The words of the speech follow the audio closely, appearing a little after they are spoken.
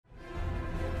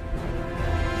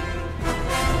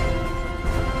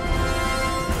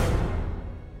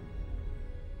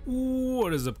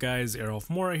What is up guys,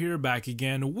 Arolf here back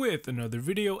again with another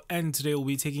video, and today we'll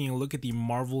be taking a look at the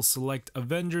Marvel Select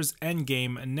Avengers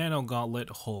Endgame Nano-Gauntlet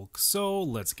Hulk. So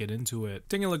let's get into it.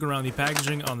 Taking a look around the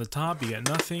packaging, on the top you get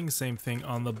nothing, same thing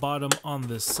on the bottom. On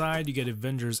the side you get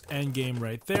Avengers Endgame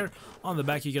right there. On the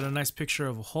back you get a nice picture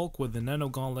of Hulk with the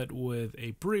Nano-Gauntlet with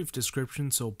a brief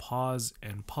description, so pause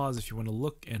if you want to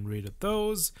look and read at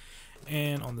those.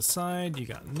 And on the side you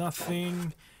got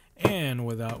nothing. And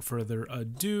without further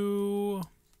ado,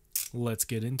 let's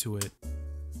get into it.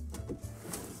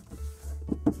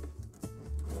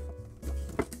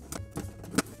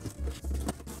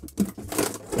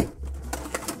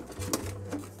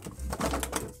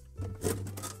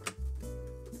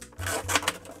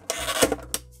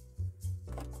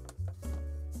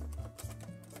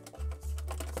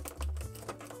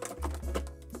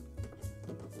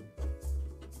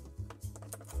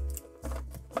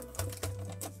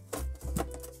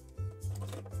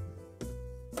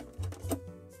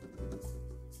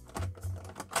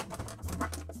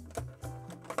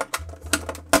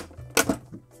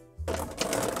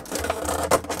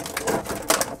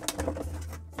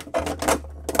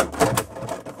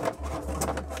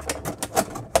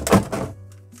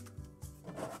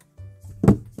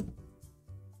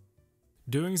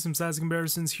 Doing some size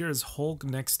comparisons, here is Hulk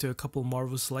next to a couple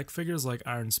Marvel Select figures like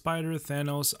Iron Spider,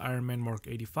 Thanos, Iron Man Mark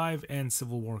 85, and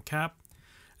Civil War Cap,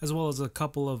 as well as a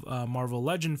couple of Marvel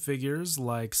Legend figures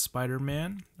like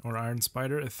Spider-Man or Iron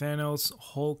Spider, Thanos,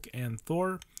 Hulk, and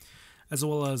Thor, as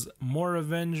well as more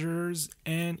Avengers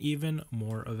and even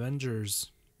more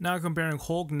Avengers. Now comparing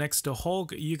Hulk next to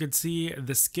Hulk, you could see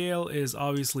the scale is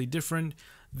obviously different.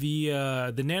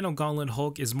 The Nano-Gauntlet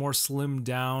Hulk is more slimmed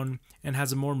down and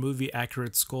has a more movie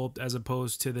accurate sculpt as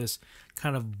opposed to this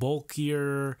kind of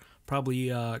bulkier,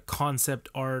 probably concept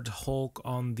art Hulk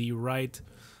on the right.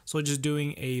 So just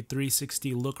doing a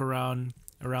 360 look around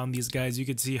these guys, you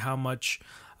could see how much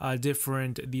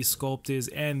different the sculpt is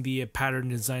and the pattern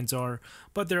designs are,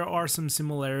 but there are some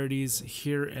similarities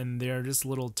here and there, just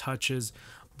little touches.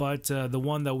 But the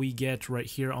one that we get right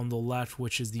here on the left,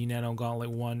 which is the Nano-Gauntlet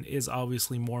one, is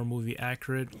obviously more movie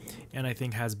accurate and I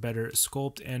think has better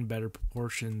sculpt and better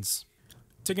proportions.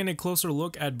 Taking a closer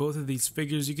look at both of these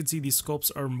figures, you can see these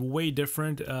sculpts are way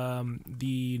different.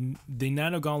 The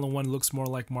Nano-Gauntlet one looks more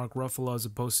like Mark Ruffalo as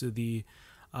opposed to the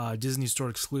Disney Store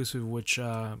exclusive, which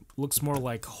looks more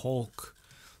like Hulk.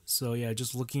 So yeah,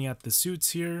 just looking at the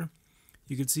suits here,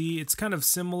 you can see it's kind of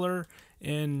similar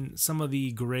in some of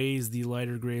the grays, the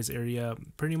lighter grays area,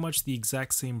 pretty much the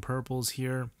exact same purples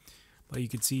here, but you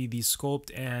can see the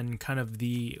sculpt and kind of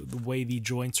the way the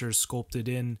joints are sculpted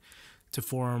in to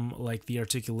form like the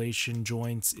articulation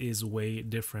joints is way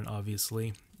different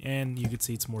obviously, and you can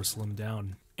see it's more slimmed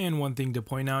down. And one thing to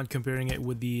point out, comparing it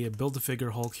with the Build-A-Figure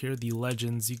Hulk here, the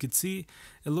Legends, you could see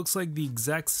it looks like the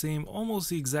exact same, almost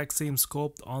the exact same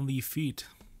sculpt on the feet.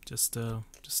 Just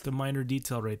a minor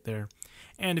detail right there.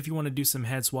 And if you want to do some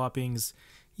head swappings,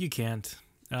 you can't,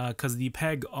 because the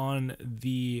peg on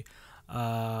the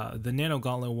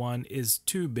Nano-Gauntlet one is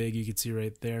too big. You can see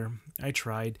right there. I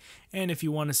tried. And if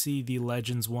you want to see the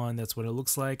Legends one, that's what it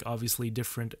looks like. Obviously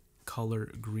different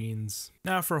color greens.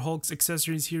 Now for Hulk's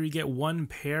accessories here, you get one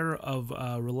pair of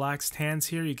relaxed hands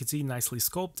here. You can see nicely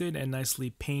sculpted and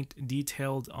nicely paint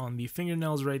detailed on the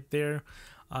fingernails right there.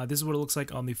 This is what it looks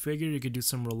like on the figure. You could do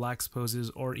some relaxed poses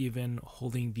or even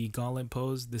holding the gauntlet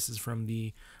pose. This is from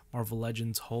the Marvel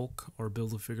Legends Hulk or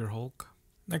Build-A-Figure Hulk.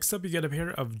 Next up you get a pair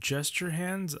of gesture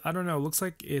hands. I don't know, it looks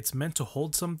like it's meant to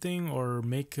hold something or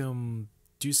make him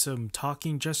do some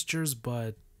talking gestures,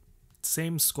 but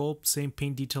same sculpt, same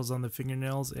paint details on the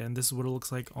fingernails, and this is what it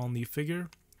looks like on the figure.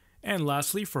 And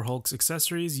lastly, for Hulk's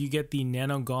accessories, you get the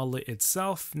Nano-Gauntlet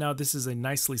itself. Now this is a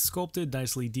nicely sculpted,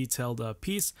 nicely detailed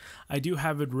piece. I do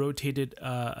have it rotated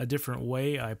a different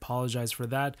way. I apologize for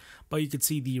that. But you can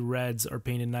see the reds are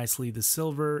painted nicely. The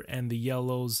silver and the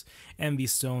yellows and the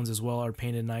stones as well are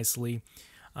painted nicely.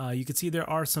 You can see there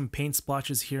are some paint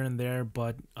splotches here and there,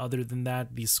 but other than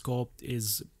that, the sculpt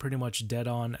is pretty much dead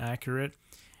on accurate.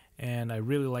 And I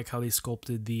really like how they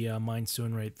sculpted the Mind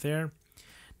Stone right there.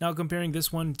 Now comparing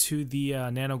this one to the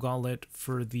Nano-Gauntlet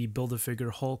for the Build-A-Figure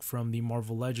Hulk from the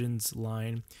Marvel Legends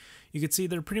line, you can see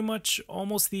they're pretty much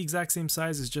almost the exact same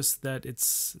size. It's just that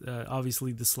it's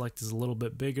obviously the Select is a little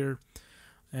bit bigger,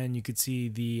 and you can see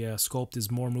the sculpt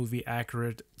is more movie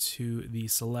accurate to the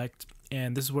Select,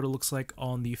 and this is what it looks like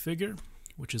on the figure,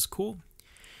 which is cool.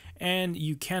 And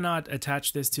you cannot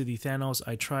attach this to the Thanos.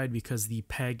 I tried because the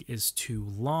peg is too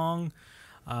long.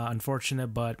 Unfortunate,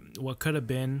 but what could have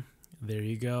been. There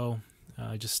you go.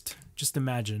 Just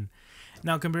imagine.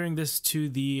 Now comparing this to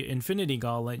the Infinity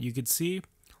Gauntlet, you could see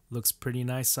Looks pretty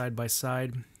nice side by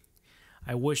side.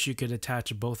 I wish you could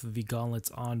attach both of the gauntlets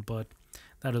on, but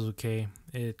that is okay.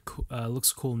 It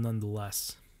looks cool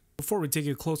nonetheless. Before we take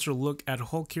a closer look at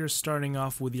Hulk here, starting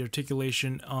off with the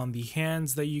articulation on the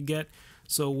hands that you get.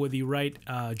 So with the right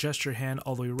gesture hand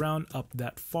all the way around, up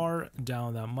that far,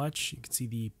 down that much. You can see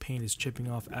the paint is chipping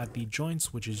off at the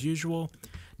joints, which is usual.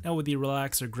 Now with the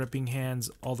relaxer gripping hands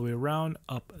all the way around,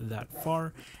 up that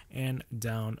far, and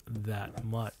down that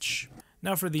much.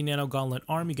 Now for the Nano-Gauntlet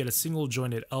arm, you get a single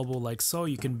jointed elbow like so.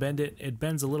 You can bend it. It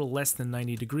bends a little less than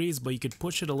 90 degrees, but you could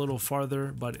push it a little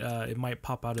farther, but it might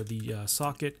pop out of the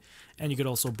socket. And you could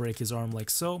also break his arm like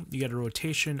so. You get a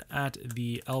rotation at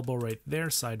the elbow right there,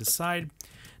 side to side.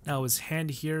 Now his hand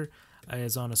here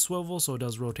is on a swivel, so it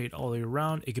does rotate all the way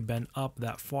around. It can bend up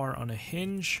that far on a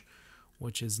hinge,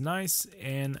 which is nice,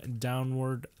 and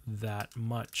downward that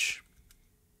much.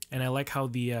 And I like how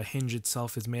the hinge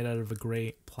itself is made out of a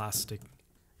gray plastic.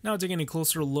 Now taking a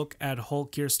closer look at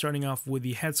Hulk here, starting off with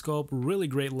the head sculpt. Really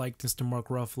great likeness to Mark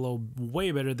Ruffalo,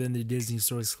 way better than the Disney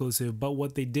Store exclusive, but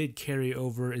what they did carry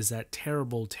over is that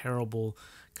terrible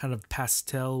kind of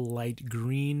pastel light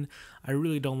green. I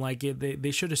really don't like it.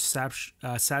 They should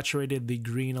have saturated the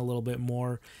green a little bit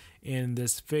more in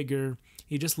this figure.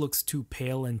 He just looks too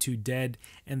pale and too dead,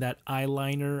 and that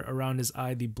eyeliner around his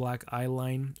eye, the black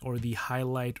eyeline or the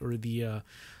highlight or the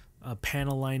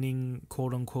panel lining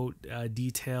quote unquote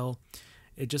detail,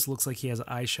 it just looks like he has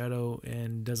eyeshadow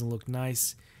and doesn't look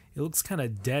nice. It looks kind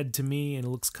of dead to me, and it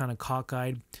looks kind of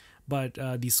cockeyed, but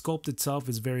the sculpt itself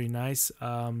is very nice.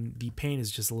 The paint is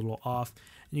just a little off,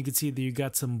 and you can see that you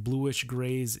got some bluish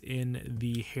grays in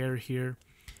the hair here,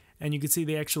 and you can see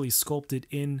they actually sculpted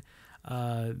in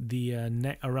the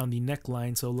neck around the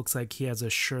neckline, so it looks like he has a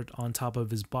shirt on top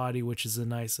of his body, which is a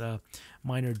nice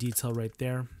minor detail right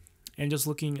there. And just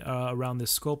looking around the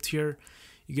sculpt here,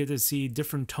 you get to see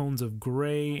different tones of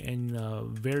gray and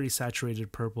very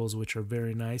saturated purples, which are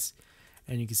very nice.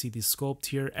 And you can see the sculpt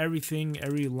here.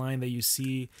 Every line that you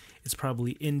see is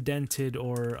probably indented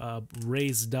or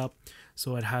raised up,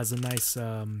 so it has a nice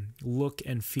look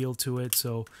and feel to it.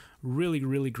 So really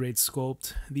great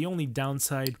sculpt. The only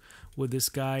downside with this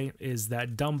guy is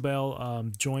that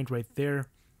dumbbell joint right there.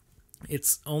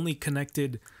 It's only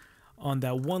connected on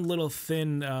that one little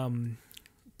thin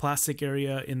plastic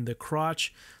area in the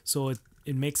crotch, so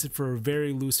it makes it for a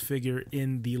very loose figure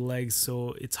in the legs,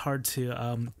 so it's hard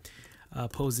to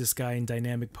pose this guy in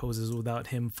dynamic poses without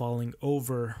him falling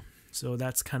over. So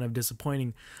that's kind of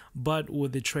disappointing, but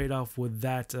with the trade-off with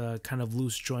that kind of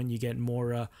loose joint, you get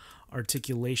more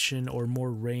articulation or more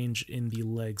range in the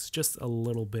legs, just a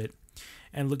little bit.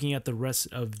 And looking at the rest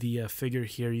of the figure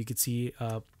here, you can see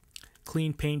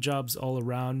clean paint jobs all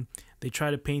around. They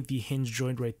try to paint the hinge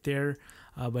joint right there,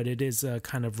 but it is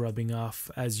kind of rubbing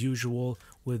off as usual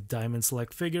with Diamond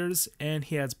Select figures, and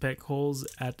he has pec holes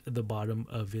at the bottom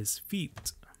of his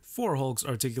feet. For Hulk's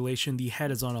articulation, the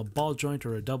head is on a ball joint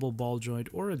or a double ball joint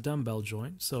or a dumbbell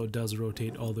joint, so it does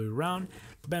rotate all the way around,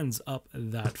 bends up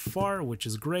that far, which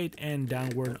is great, and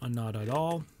downward not at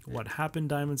all. What happened,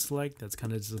 Diamond Select? That's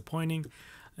kind of disappointing.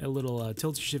 A little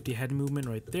tilty shifty head movement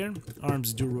right there.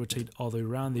 Arms do rotate all the way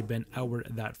around. They bend outward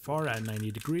that far at 90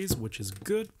 degrees, which is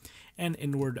good, and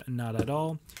inward not at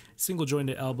all. Single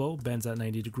jointed elbow bends at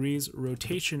 90 degrees.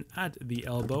 Rotation at the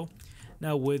elbow.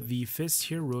 Now with the fist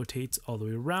here, rotates all the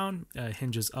way around,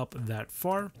 hinges up that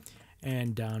far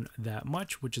and down that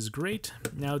much, which is great.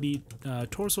 Now the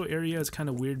torso area is kind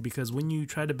of weird because when you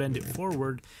try to bend it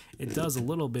forward, it does a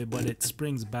little bit, but it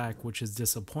springs back, which is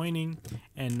disappointing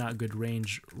and not good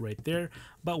range right there.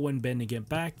 But when bending it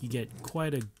back, you get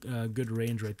quite a good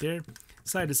range right there.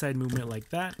 Side to side movement like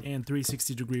that, and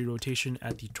 360-degree rotation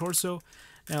at the torso.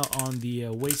 Now on the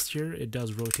waist here, it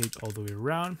does rotate all the way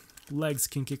around. Legs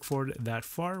can kick forward that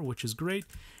far, which is great,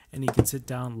 and he can sit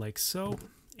down like so,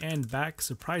 and back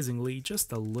surprisingly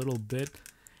just a little bit.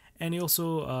 And he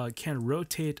also can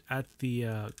rotate at the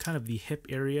kind of the hip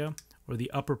area or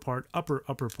the upper part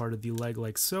of the leg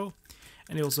like so.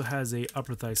 And he also has a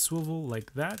upper thigh swivel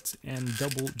like that, and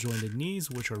double jointed knees,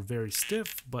 which are very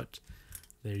stiff, but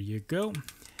there you go.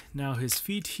 Now his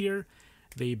feet here,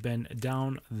 they bend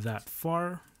down that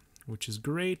far, which is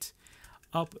great,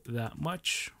 up that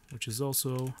much, which is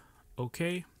also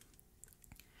okay.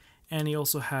 And he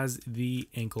also has the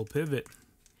ankle pivot,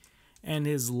 and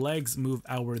his legs move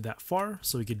outward that far,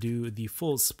 so he could do the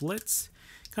full splits.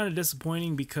 Kind of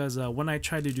disappointing because when I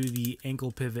tried to do the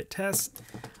ankle pivot test,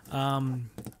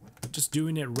 just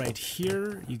doing it right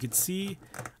here, you could see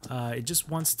it just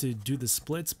wants to do the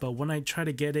splits, but when I try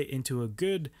to get it into a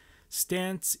good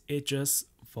stance, it just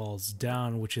falls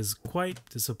down, which is quite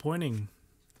disappointing.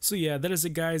 So yeah, that is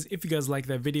it guys. If you guys like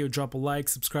that video, drop a like,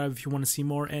 subscribe if you want to see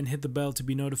more, and hit the bell to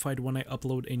be notified when I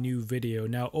upload a new video.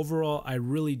 Now overall, I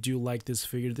really do like this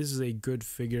figure. This is a good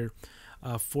figure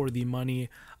for the money.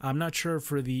 I'm not sure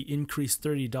for the increased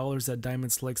 $30 that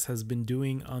Diamond Slicks has been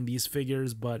doing on these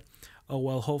figures, but oh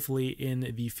well, hopefully in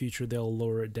the future they'll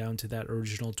lower it down to that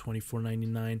original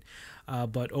 $24.99.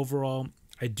 But overall,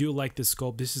 I do like this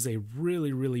sculpt. This is a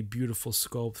really beautiful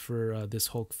sculpt for this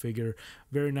Hulk figure.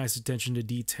 Very nice attention to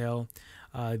detail.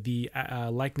 The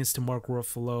likeness to Mark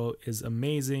Ruffalo is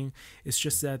amazing. It's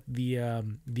just that the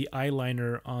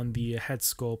eyeliner on the head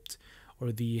sculpt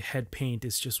or the head paint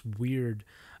is just weird.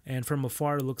 And from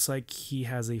afar, it looks like he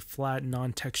has a flat,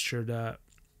 non-textured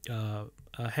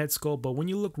head sculpt, but when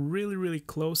you look really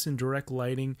close in direct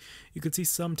lighting, you could see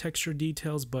some texture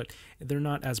details, but they're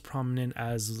not as prominent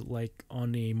as like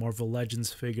on a Marvel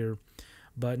Legends figure.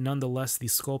 But nonetheless, the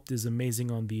sculpt is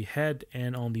amazing on the head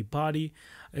and on the body.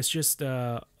 It's just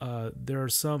there are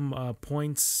some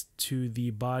points to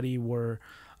the body where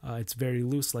it's very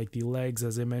loose, like the legs,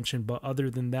 as I mentioned, but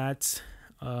other than that,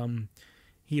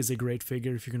 he is a great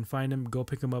figure. If you can find him, go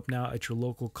pick him up now at your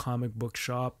local comic book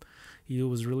shop. He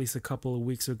was released a couple of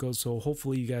weeks ago, so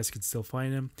hopefully you guys can still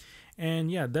find him.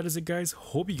 And yeah, that is it guys.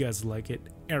 Hope you guys like it.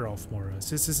 Arolf Morris.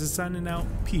 This is signing out.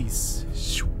 Peace.